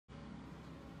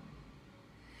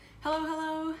Hello,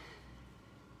 hello.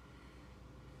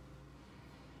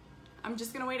 I'm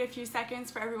just gonna wait a few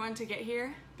seconds for everyone to get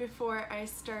here before I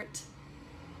start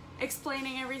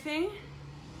explaining everything.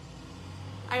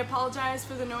 I apologize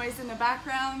for the noise in the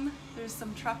background. There's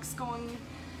some trucks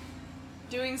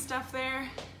doing stuff there.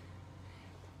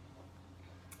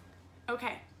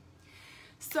 Okay,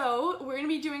 so we're gonna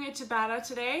be doing a Tabata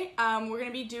today. We're gonna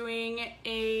be doing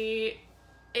a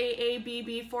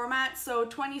AABB format, so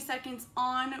 20 seconds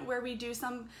on where we do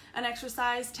an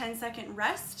exercise, 10-second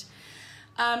rest,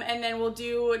 and then we'll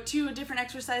do 2 different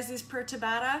exercises per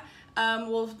Tabata.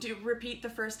 We'll repeat the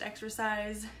first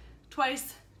exercise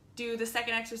twice, do the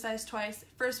second exercise twice,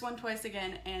 first one twice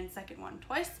again, and second one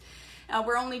twice.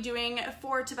 We're only doing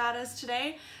 4 Tabatas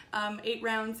today, 8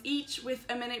 rounds each with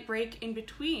a minute break in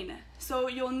between. So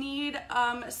you'll need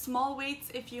small weights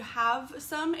if you have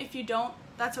some. If you don't,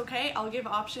 that's okay. I'll give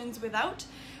options without.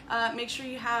 Make sure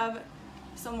you have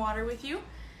some water with you,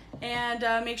 and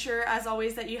make sure, as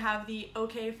always, that you have the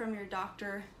okay from your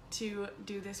doctor to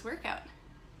do this workout.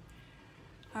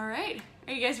 All right,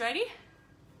 are you guys ready?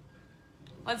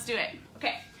 Let's do it.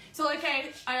 Okay. So like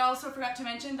I also forgot to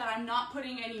mention that I'm not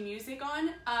putting any music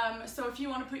on, so if you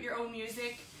want to put your own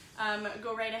music,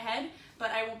 go right ahead,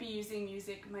 but I won't be using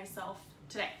music myself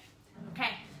today.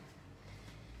 Okay,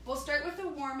 we'll start with the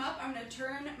warm-up. I'm going to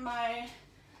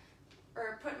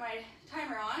put my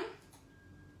timer on.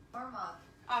 Warm up.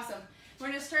 Awesome. We're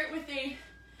going to start with a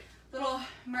little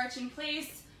march in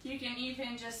place. You can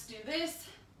even just do this.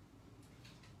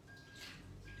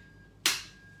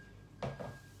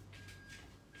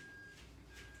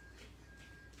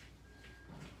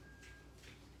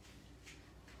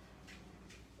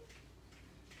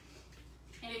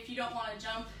 And if you don't want to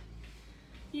jump,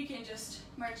 you can just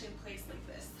march in place like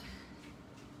this.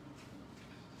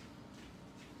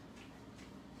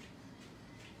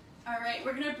 All right,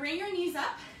 we're gonna bring your knees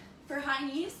up for high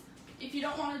knees. If you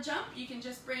don't want to jump, you can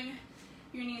just bring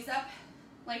your knees up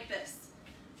like this.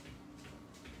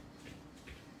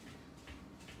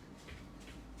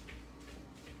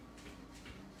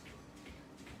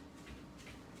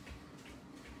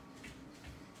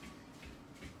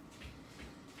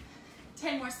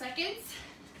 Ten more seconds,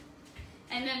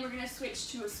 and then we're going to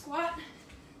switch to a squat.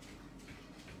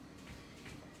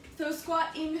 So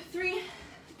squat in 3,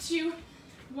 2,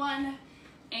 1,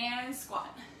 and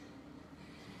squat.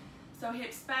 So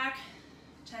hips back,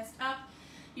 chest up.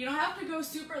 You don't have to go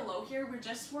super low here, we're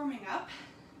just warming up.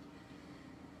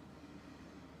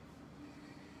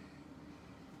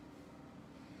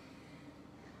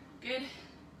 Good.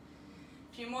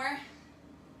 A few more.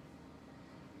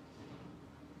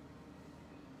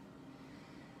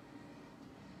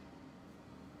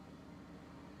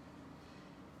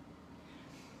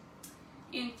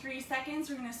 In 3 seconds,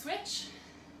 we're going to switch.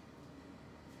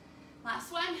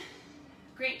 Last one.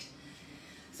 Great.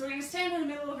 So we're going to stand in the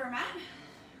middle of our mat.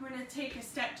 We're going to take a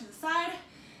step to the side,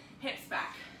 hips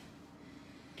back,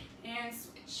 and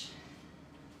switch.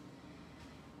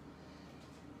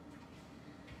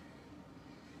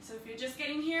 So if you're just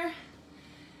getting here,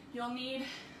 you'll need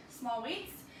small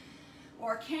weights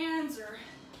or cans or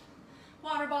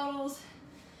water bottles,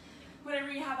 whatever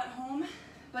you have at home.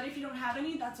 But if you don't have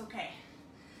any, that's okay.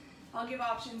 I'll give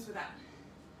options with that.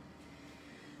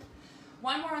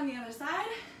 One more on the other side.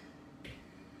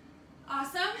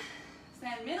 Awesome.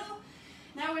 Stand middle.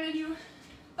 Now we're going to do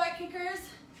butt kickers.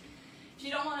 If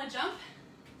you don't want to jump,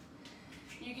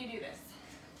 you can do this.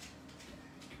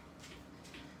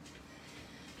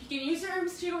 You can use your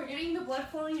arms too. We're getting the blood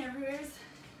flowing everywhere.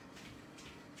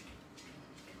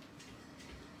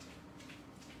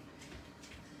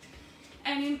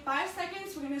 And in 5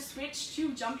 seconds, we're going to switch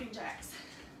to jumping jacks.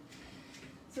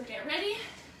 So get ready,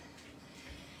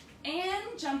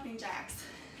 and jumping jacks.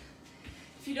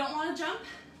 If you don't want to jump,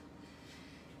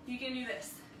 you can do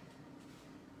this.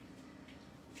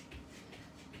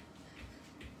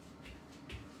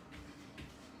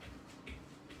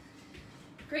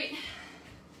 Great.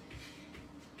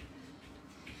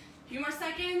 A few more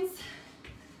seconds.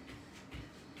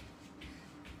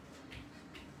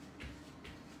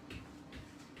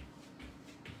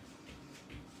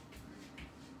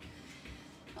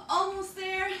 Almost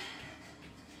there,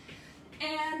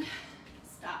 and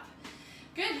stop.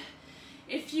 Good.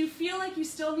 If you feel like you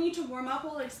still need to warm up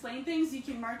while I explain things, you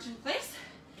can march in place.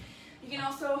 You can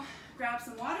also grab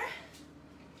some water.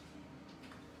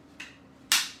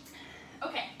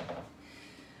 Okay.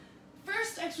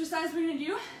 First exercise we're going to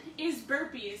do is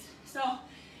burpees. So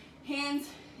hands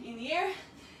in the air,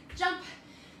 jump,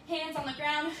 hands on the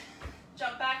ground,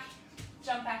 jump back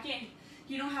in.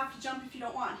 You don't have to jump if you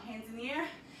don't want. Hands in the air,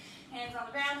 hands on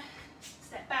the ground,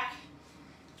 step back,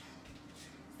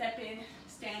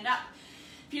 stand up.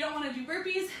 If you don't want to do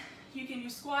burpees, you can do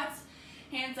squats,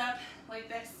 hands up like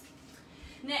this.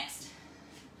 Next,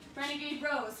 Renegade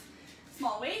Rows.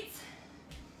 Small weights,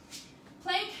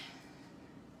 plank,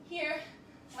 here,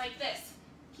 like this.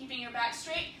 Keeping your back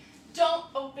straight. Don't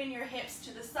open your hips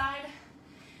to the side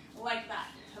like that,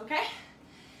 okay?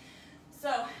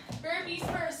 So, burpees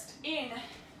first in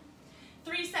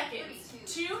 3 seconds.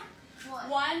 3, 2, 2,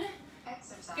 1,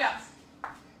 exercise. go.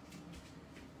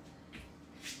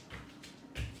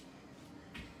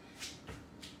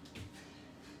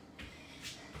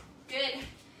 Good.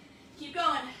 Keep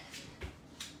going.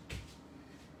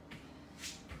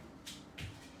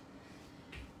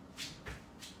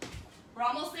 We're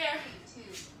almost there. 3,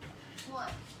 2, 1,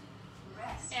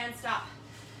 rest. And stop.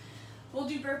 We'll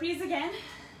do burpees again.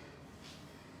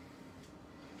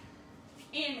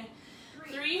 In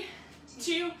 3,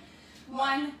 2,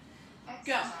 1, go.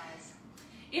 Exercise.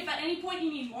 If at any point you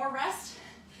need more rest,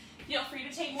 feel free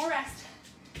to take more rest.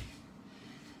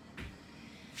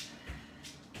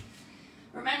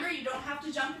 Remember, you don't have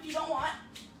to jump if you don't want.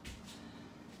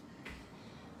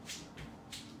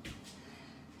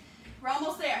 We're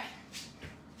almost there.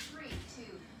 3, 2,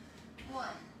 1,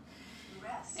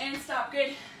 rest. And stop,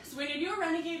 good. So we're gonna do a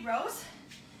Renegade Rows.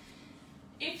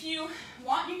 If you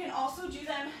want, you can also do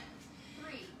them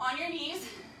 3, on your knees,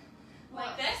 like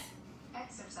 1, this.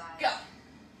 exercise. Go.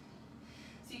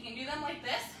 So you can do them like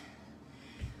this.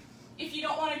 If you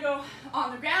don't want to go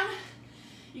on the ground,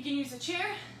 you can use a chair,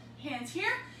 hands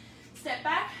here, step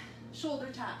back, shoulder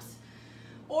taps.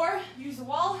 Or use a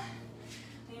wall,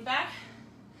 lean back,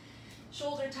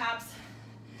 shoulder taps,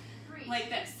 3, like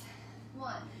this.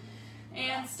 1,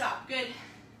 And stop, good.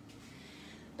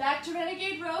 Back to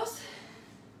Renegade Rows.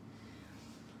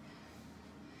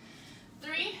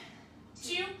 3,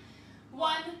 2,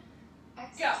 1,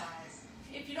 exercise.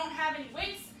 If you don't have any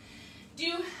weights,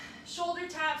 do shoulder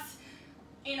taps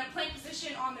in a plank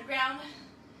position on the ground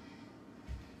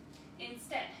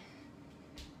instead.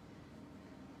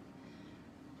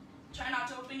 Try not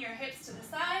to open your hips to the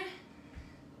side.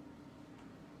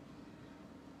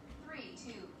 3,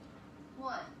 2,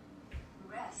 1,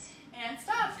 rest. And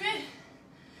stop, good.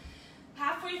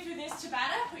 Halfway through this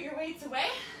Tabata, put your weights away.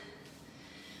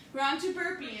 We're on to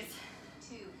burpees.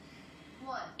 2,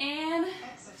 1, And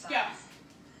exercise. go.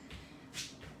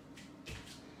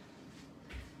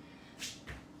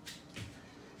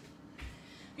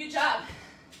 Good job.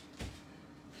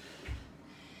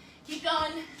 Keep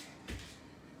going.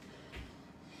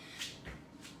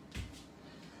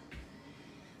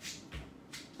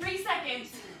 Three seconds.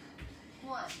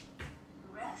 1,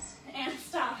 rest. And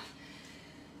stop.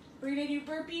 We're gonna do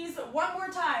burpees one more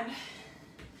time.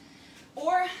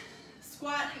 Or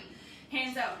squat, 3,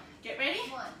 hands out. Get ready?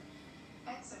 1,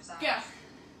 exercise. Go.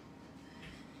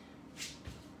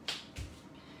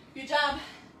 Good job.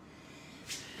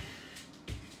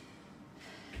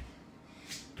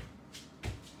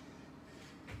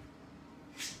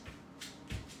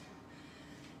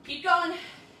 Keep going.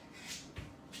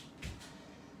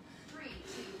 3,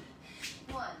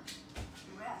 2, 1,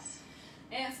 rest.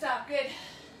 And stop, good.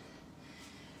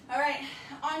 All right,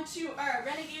 on to our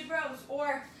Renegade Rows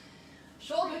or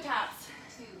shoulder taps.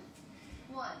 2,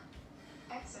 1,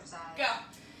 exercise. Go.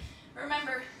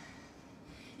 Remember,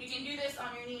 you can do this on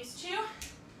your knees too,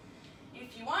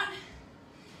 if you want.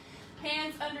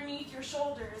 Hands underneath your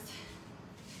shoulders.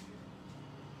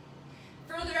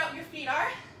 Further out your feet are,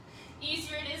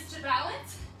 easier it is to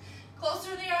balance.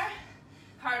 Closer they are,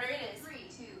 harder it is. 3,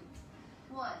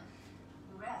 2, 1,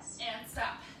 rest. And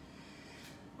stop.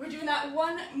 We're doing that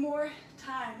one more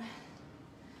time.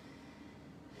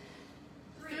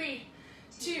 3,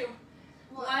 2,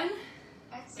 1,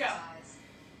 exercise. go.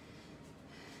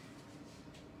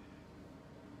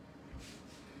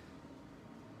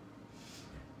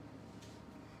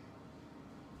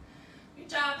 Good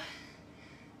job.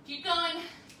 Keep going.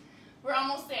 We're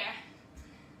almost there.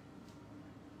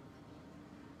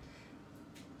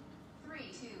 3,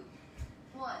 2,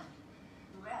 1,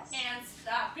 rest. And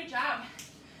stop. Good job.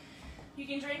 You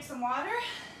can drink some water.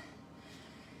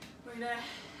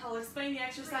 I'll explain the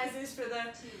exercises for the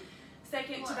 2,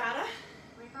 second 1. Tabata.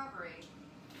 recovery.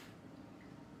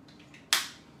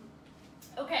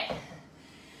 Okay.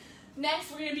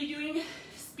 Next, we're going to be doing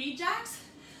speed jacks.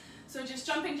 So just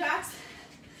jumping jacks,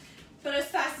 but as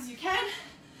fast as you can.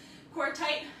 Core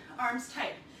tight, arms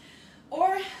tight.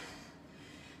 Or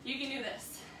you can do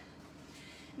this.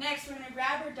 Next, we're going to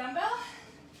grab our dumbbell.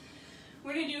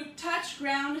 We're going to do touch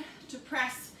ground to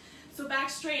press. So back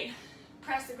straight,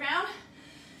 press the ground,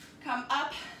 come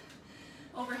up,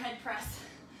 overhead press.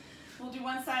 We'll do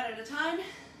one side at a time,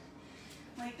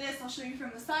 like this. I'll show you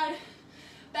from the side.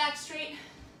 Back straight,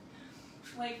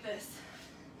 like this.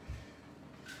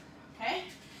 Okay?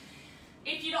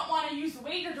 If you don't want to use the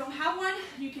weight or don't have one,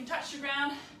 you can touch the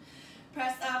ground,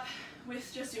 press up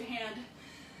with just your hand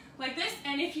like this.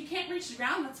 And if you can't reach the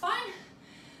ground, that's fine.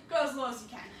 Go as low as you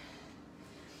can.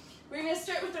 We're going to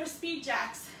start with our speed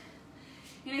jacks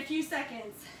in a few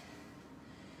seconds.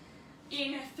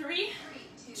 In 3,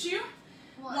 2,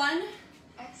 1,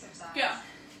 exercise. Go.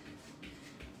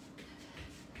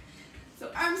 So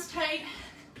arms tight,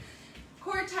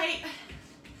 core tight.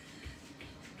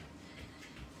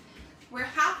 We're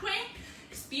halfway.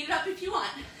 Speed it up if you want.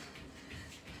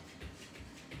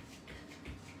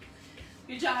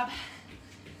 Good job.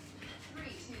 3,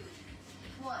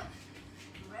 2, 1.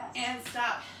 Rest. And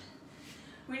stop.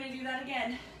 We're going to do that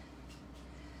again.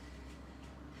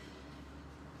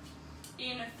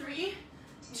 In 3,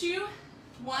 2,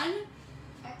 1,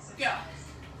 exercise. go.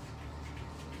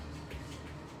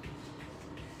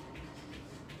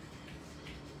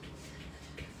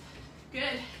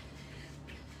 Good.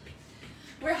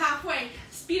 We're halfway.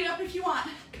 Speed it up if you want.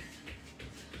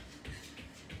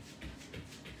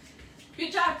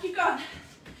 Good job. Keep going.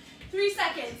 3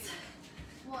 seconds.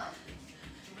 1.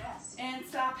 Rest. And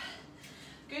stop.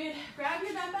 Good. Grab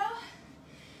your dumbbell.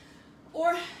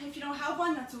 Or if you don't have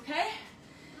one, that's okay.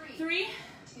 3,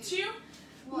 2,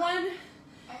 1,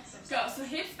 exercise. go. So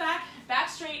hips back, back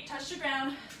straight, touch the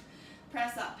ground,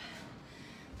 press up.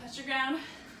 Touch the ground,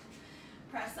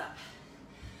 press up.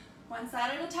 One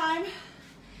side at a time.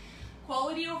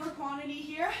 Quality over quantity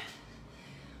here.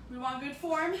 We want good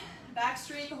form. Back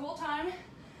straight the whole time.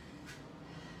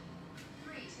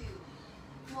 3,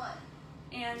 2, 1.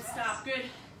 And Rest. stop. Good.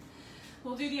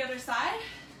 We'll do the other side.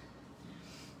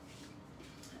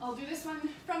 I'll do this one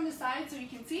from the side so you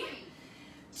can see.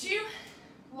 3, 2,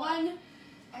 1,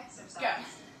 exercise. go.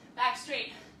 Back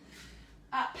straight.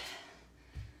 Up.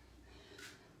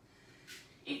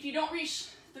 If you don't reach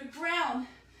the ground,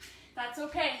 that's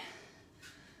okay.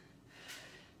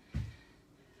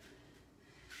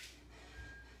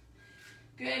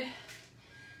 Good.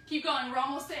 Keep going. We're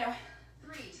almost there.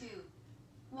 3, 2,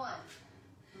 1.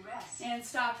 Rest. And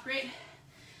stop. Great.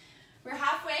 We're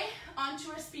halfway onto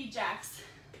our speed jacks.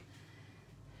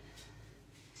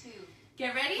 2,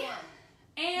 Get ready. 1.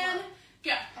 And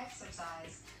go.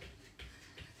 Exercise.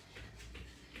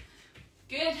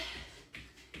 Good.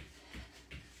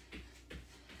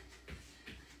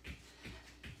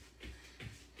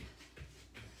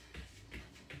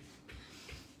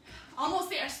 Almost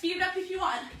there. Speed it up if you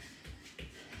want.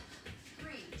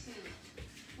 3,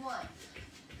 2, 1.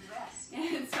 Rest.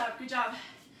 And stop. Good job.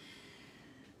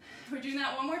 We're doing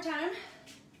that one more time.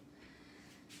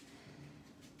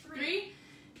 3,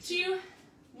 2,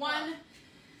 1.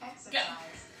 Exercise.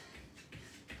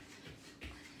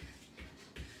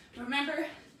 Remember,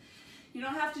 you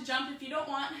don't have to jump if you don't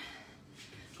want.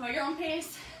 Go at your own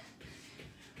pace.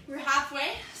 We're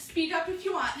halfway. Speed up if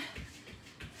you want.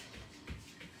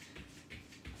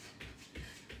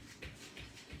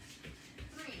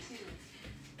 3,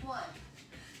 2, 1.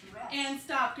 Rest. And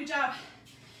stop. Good job.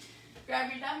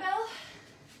 Grab your dumbbell.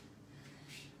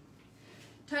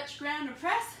 Touch ground or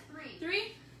press.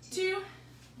 3, 2,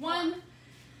 1.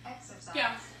 Exercise. Go.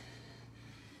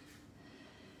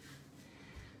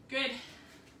 Good.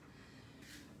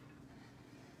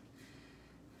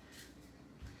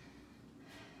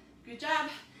 Good job.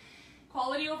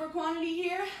 Quality over quantity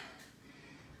here.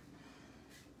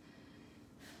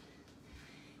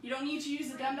 You don't need to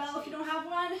use a dumbbell if you don't have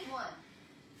one. 1.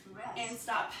 Rest. And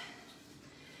stop.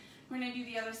 We're going to do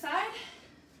the other side.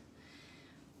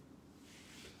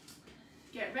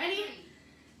 Get ready.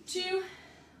 2,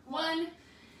 1,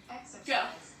 Exercise. go.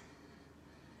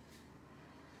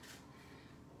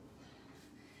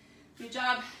 Good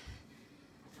job.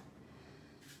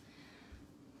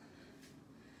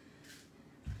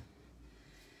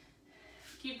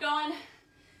 Keep going.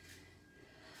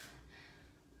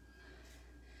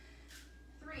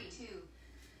 3, 2,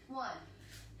 1.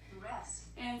 Rest.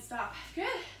 And stop. Good.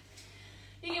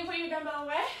 You can put your dumbbell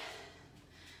away.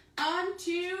 On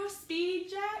to speed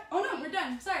jack. Oh no, we're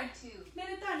done. Sorry. 2,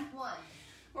 Minute done. 1.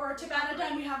 Or Tabata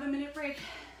done. We have a minute break.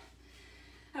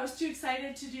 I was too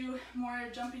excited to do more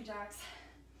jumping jacks.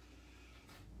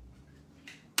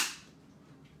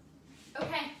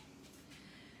 Okay.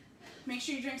 Make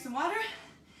sure you drink some water.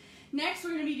 Next,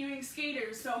 we're going to be doing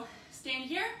skaters. So stand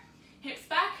here, hips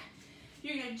back.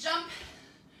 You're going to jump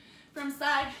from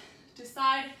side to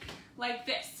side like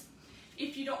this.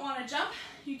 If you don't want to jump,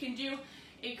 you can do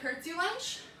a curtsy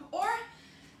lunge or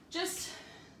just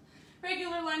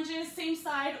regular lunges, same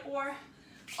side or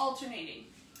alternating.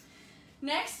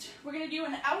 Next, we're gonna do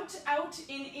an out, out,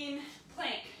 in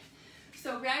plank.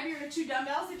 So grab your 2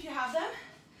 dumbbells if you have them,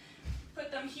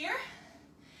 put them here,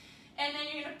 and then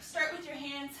you're gonna start with your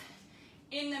hands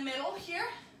in the middle here,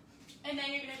 and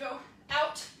then you're gonna go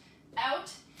out,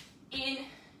 out, in.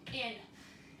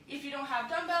 If you don't have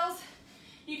dumbbells,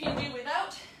 you can do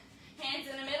without, hands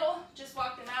in the middle, just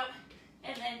walk them out,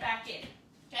 and then back in,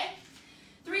 okay?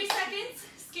 3 seconds,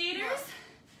 skaters,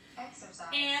 Exercise.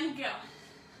 and go.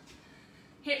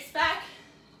 Hips back,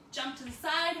 jump to the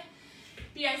side,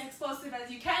 be as explosive as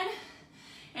you can,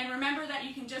 and remember that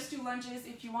you can just do lunges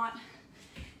if you want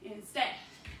instead.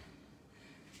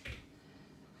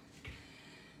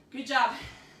 Good job.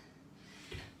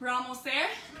 We're almost there.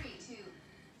 3,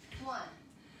 2, 1.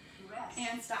 Rest.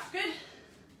 And stop. Good.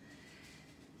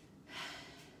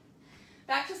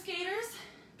 Back to skaters.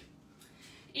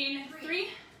 In 3,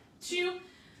 2,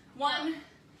 1,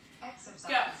 Exercise.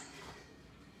 go.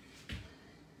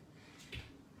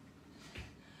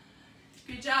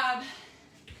 Good job.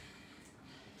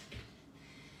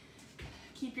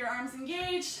 Keep your arms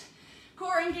engaged,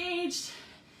 core engaged.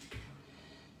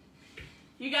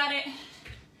 You got it.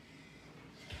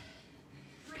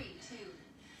 3, 2,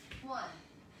 1.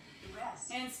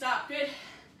 Rest. And stop. Good.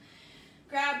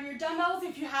 Grab your dumbbells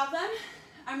if you have them.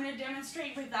 I'm going to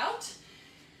demonstrate without.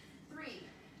 3,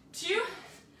 2,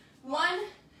 1,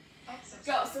 exercise.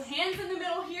 go. So hands in the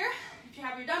middle here if you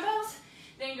have your dumbbells.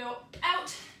 Then go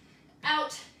out,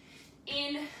 out,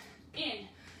 in,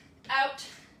 out,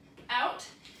 out,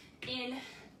 in.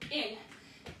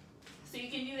 So you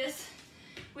can do this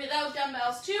without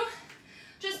dumbbells too.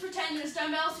 Just pretend there's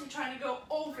dumbbells, you're trying to go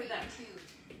over 3, them.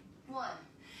 2, 1.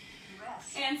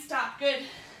 Rest. And stop. Good.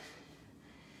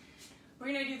 We're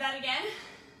going to do that again.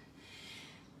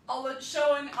 I'll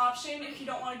show an option if you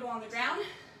don't want to go on the ground.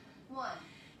 1.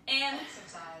 And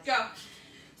Exercise. go.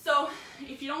 So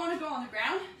if you don't want to go on the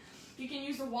ground, you can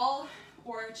use a wall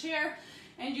or a chair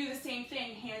and do the same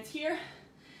thing. Hands here,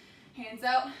 hands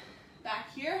out,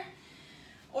 back here,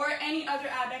 or any other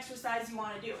ab exercise you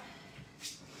want to do.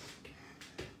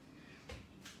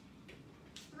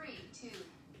 3, 2,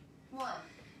 1.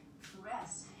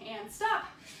 Rest. And stop.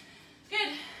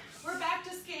 Good. We're back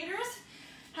to skaters.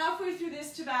 Halfway through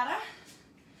this Tabata.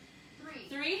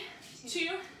 3, 2,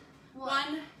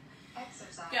 1,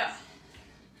 Exercise. go.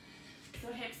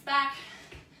 So hips back.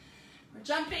 We're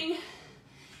jumping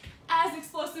as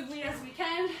explosively as we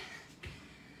can.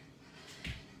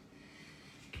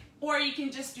 Or you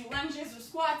can just do lunges or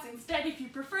squats instead if you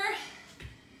prefer.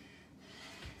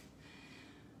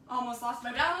 Almost lost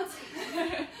my balance.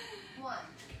 1.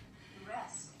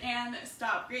 Rest. And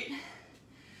stop. Great.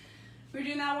 We're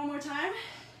doing that one more time.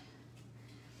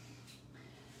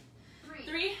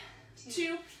 3,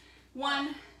 2,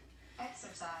 1,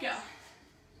 Exercise. go.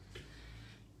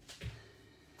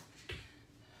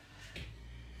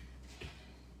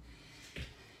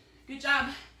 Good job.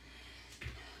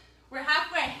 We're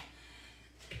halfway.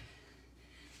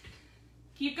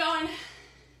 Keep going.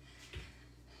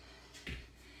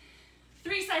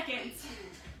 3 seconds.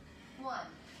 2, 1.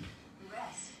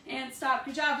 Rest. And stop.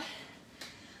 Good job.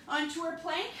 Onto our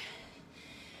plank.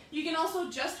 You can also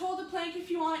just hold the plank if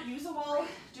you want. Use a wall.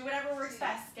 Do whatever works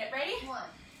best. Get ready. 1.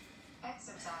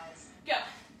 Exercise. Go.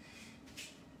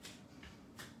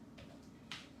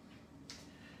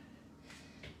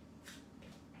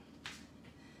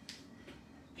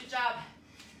 Good job.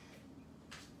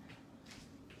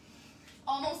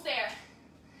 Almost there.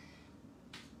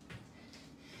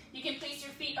 You can place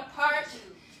your feet apart 2,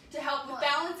 to help with 1.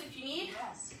 balance if you need.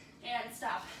 Rest. And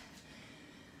stop.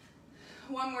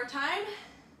 One more time.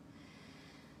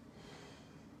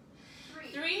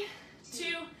 3,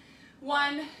 2,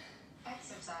 1,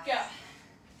 Exercise. go.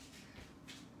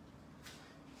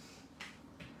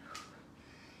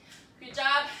 Good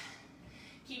job.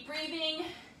 Keep breathing.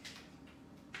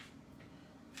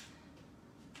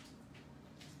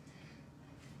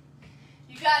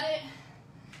 You got it.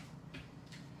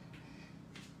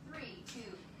 3, 2,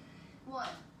 1.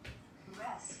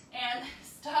 Rest. And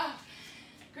stop.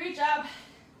 Great job.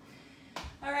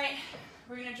 All right,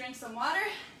 we're gonna drink some water.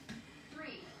 3,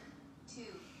 2,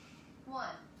 1.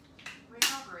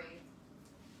 Recovery.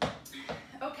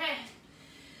 Okay,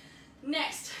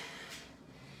 next,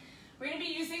 we're gonna be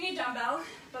using a dumbbell,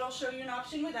 but I'll show you an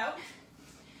option without.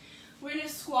 We're gonna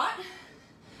squat.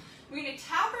 We're gonna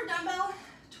tap our dumbbell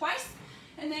twice,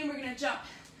 and then we're gonna jump.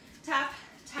 Tap,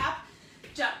 tap,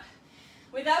 jump.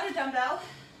 Without a dumbbell,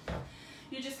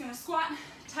 you're just gonna squat,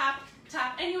 tap,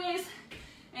 tap anyways,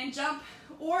 and jump,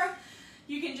 or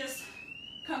you can just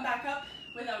come back up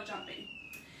without jumping.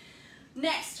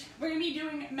 Next, we're gonna be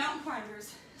doing mountain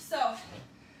climbers. So,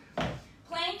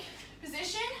 plank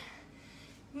position,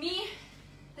 knee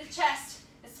to chest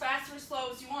as fast or slow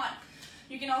as you want.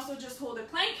 You can also just hold a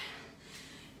plank.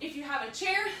 If you have a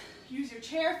chair, use your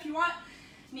chair if you want.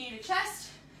 Knee to chest.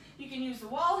 You can use the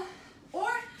wall or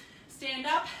stand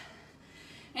up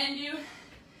and do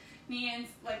knee ins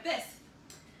like this.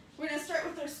 We're gonna start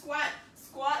with our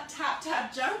squat, tap,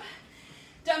 tap, jump.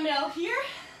 Dumbbell here.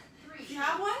 If you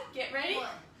have one, get ready.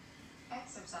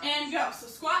 Exercise. And go. So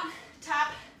squat,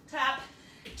 tap, tap,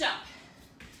 jump.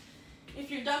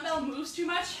 If your dumbbell moves too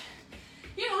much,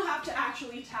 you don't have to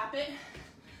actually tap it.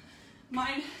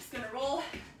 Mine is gonna roll,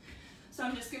 so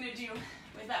I'm just gonna do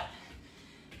without.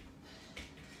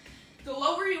 The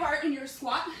lower you are in your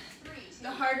squat,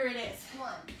 the harder it is.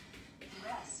 1.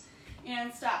 Rest.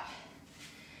 And stop.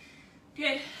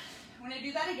 Good. When I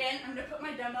do that again, I'm gonna put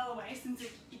my dumbbell away since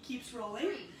it keeps rolling.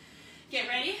 3. Get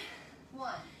ready.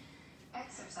 1.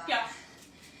 Exercise. Go.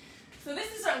 So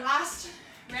this is our last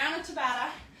round of Tabata.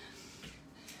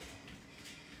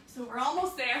 So we're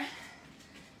almost there.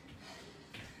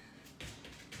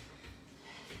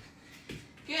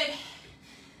 Good.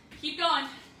 Keep going.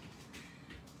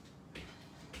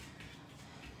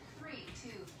 3,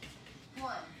 2,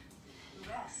 1.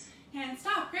 Rest. And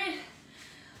stop. Great.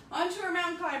 Onto our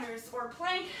mountain climbers or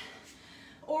plank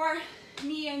or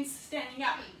knee ins standing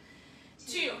up.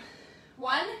 3, 2,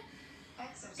 1,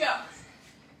 Exercise. go.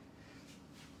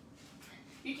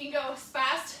 You can go as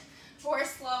fast or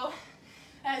as slow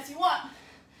as you want.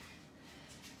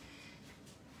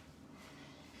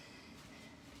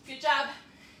 Good job.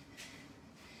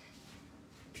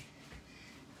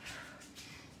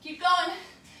 Keep going.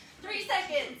 3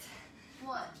 seconds.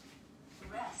 1.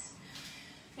 Rest.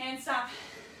 And stop.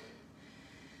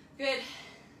 Good.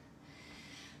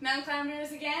 Mountain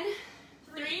climbers again.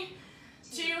 3,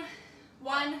 2,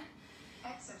 1,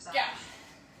 Exercise. go.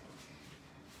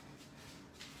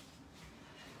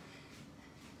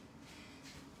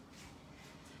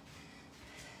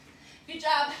 Good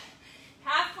job.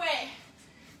 Halfway.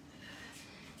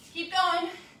 Keep going.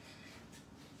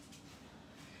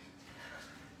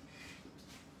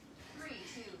 3,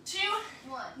 2, 2,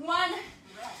 1. 1,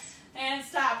 Rest. and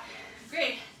stop.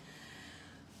 Great.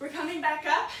 We're coming back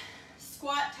up.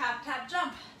 Squat, tap, tap,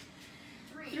 jump.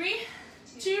 3,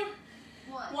 2,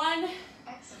 1,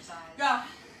 Exercise. go.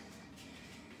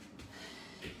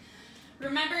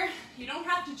 Remember, you don't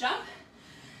have to jump.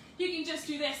 You can just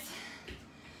do this.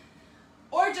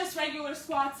 Or just regular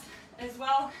squats as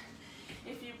well,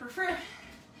 if you prefer.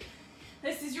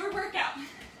 This is your workout.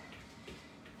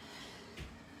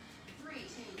 3,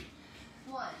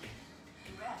 2, 1.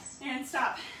 Rest. And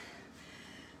stop.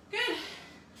 Good.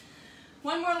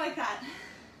 One more like that.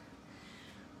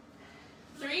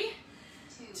 3,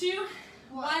 2,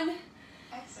 1,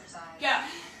 Exercise. go.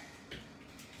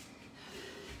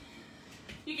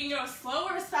 You can go as slow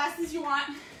or as fast as you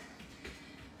want.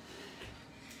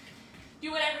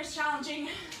 Do whatever's challenging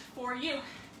for you.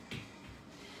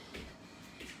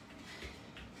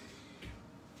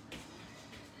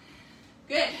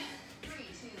 Good. 3,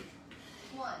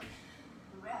 2, 1.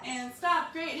 Rest. And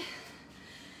stop. Great.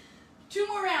 2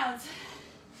 more rounds.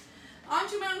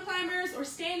 Onto mountain climbers or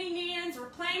standing knee-ins or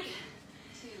plank.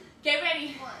 2, Get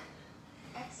ready. 1.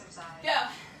 Exercise. Go.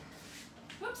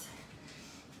 Whoops.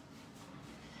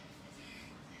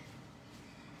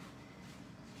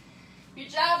 Good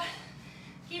job.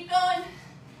 Keep going.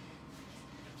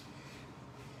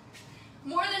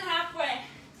 More than halfway.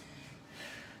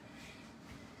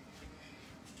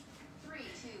 3,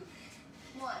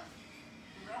 2, 1.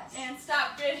 Rest. And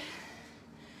stop. Good.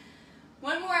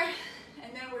 One more,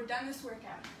 and then we're done this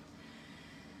workout.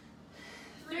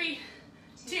 3,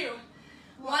 2,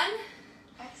 1,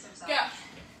 Exercise. go.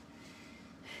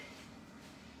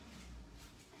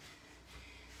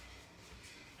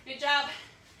 Good job.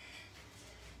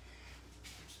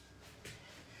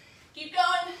 Keep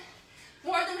going.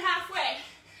 More than halfway.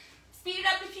 Speed it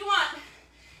up if you want.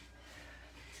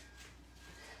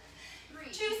 3,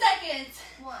 2 seconds.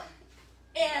 1.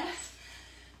 And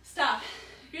stop.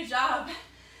 Good job.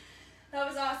 That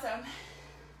was awesome.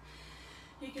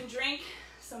 You can drink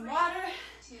some water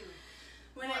 2.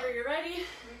 whenever you're ready.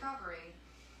 Recovery.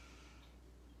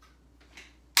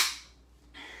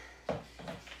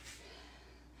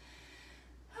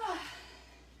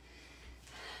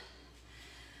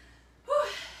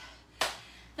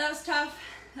 That was tough.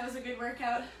 That was a good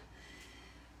workout.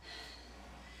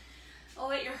 I'll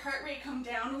let your heart rate come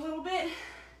down a little bit.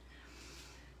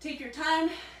 Take your time,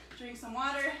 drink some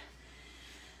water,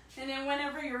 and then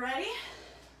whenever you're ready,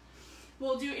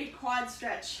 we'll do a quad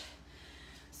stretch.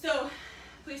 So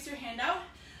place your hand out,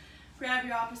 Grab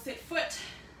your opposite foot,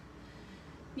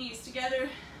 knees together,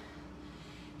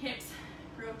 hips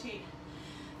rotate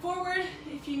forward.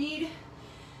 If you need,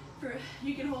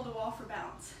 you can hold a wall for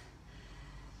balance.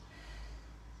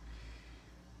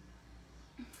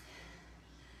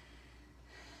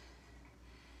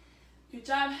 Good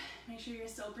job. Make sure you're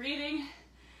still breathing.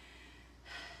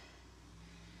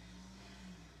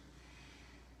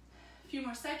 A few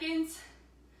more seconds.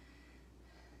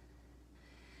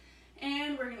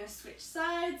 And we're going to switch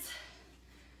sides.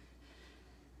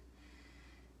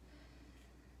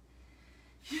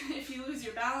 If you lose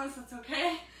your balance, that's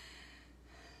okay.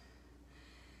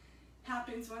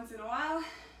 Happens once in a while.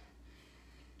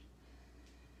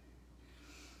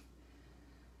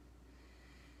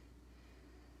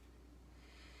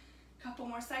 Couple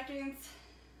more seconds.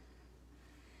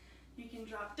 You can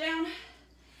drop down.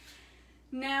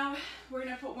 Now we're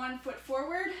going to put one foot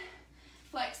forward,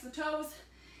 flex the toes,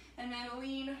 and then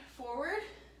lean forward.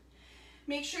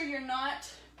 Make sure you're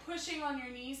not pushing on your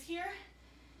knees here.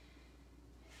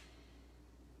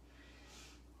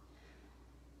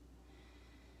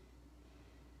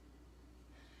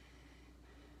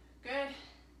 Good.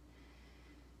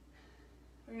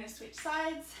 We're going to switch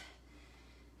sides.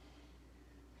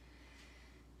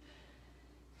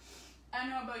 I don't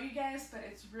know about you guys, but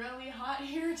it's really hot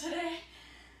here today.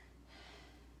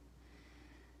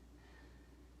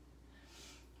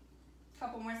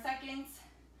 Couple more seconds.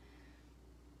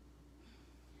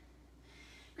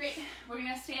 Great. We're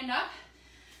going to stand up.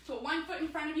 Put one foot in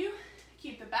front of you.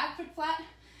 Keep the back foot flat.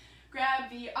 Grab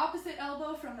the opposite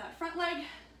elbow from that front leg.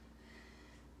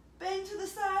 Bend to the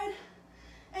side.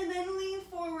 And then lean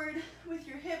forward with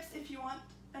your hips if you want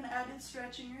an added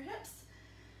stretch in your hips.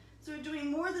 So we're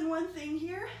doing more than one thing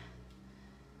here.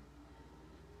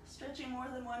 Stretching more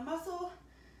than one muscle.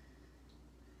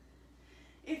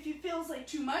 If it feels like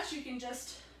too much, you can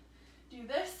just do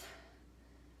this.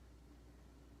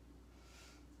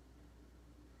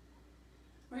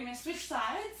 We're going to switch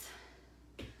sides.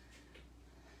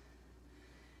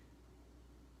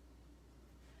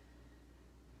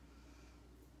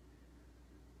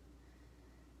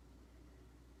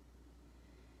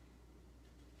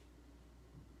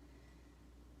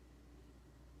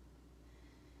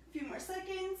 A few more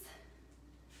seconds.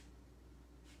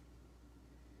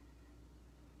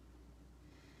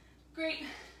 Great.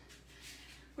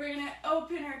 We're going to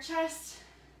open our chest.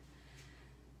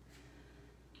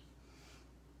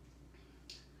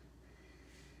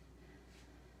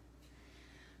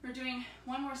 We're doing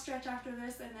one more stretch after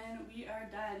this and then we are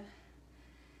done.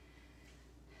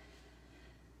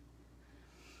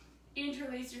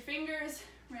 Interlace your fingers,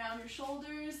 round your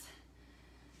shoulders.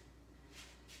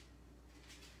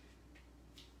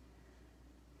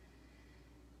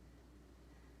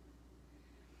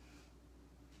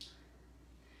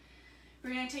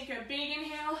 We're going to take a big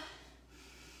inhale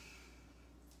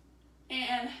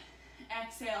and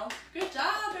exhale. Good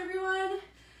job, everyone.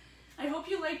 I hope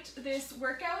you liked this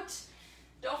workout.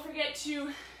 Don't forget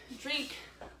to drink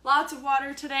lots of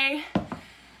water today,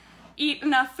 eat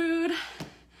enough food,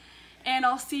 and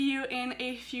I'll see you in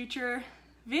a future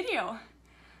video.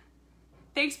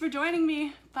 Thanks for joining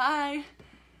me. Bye.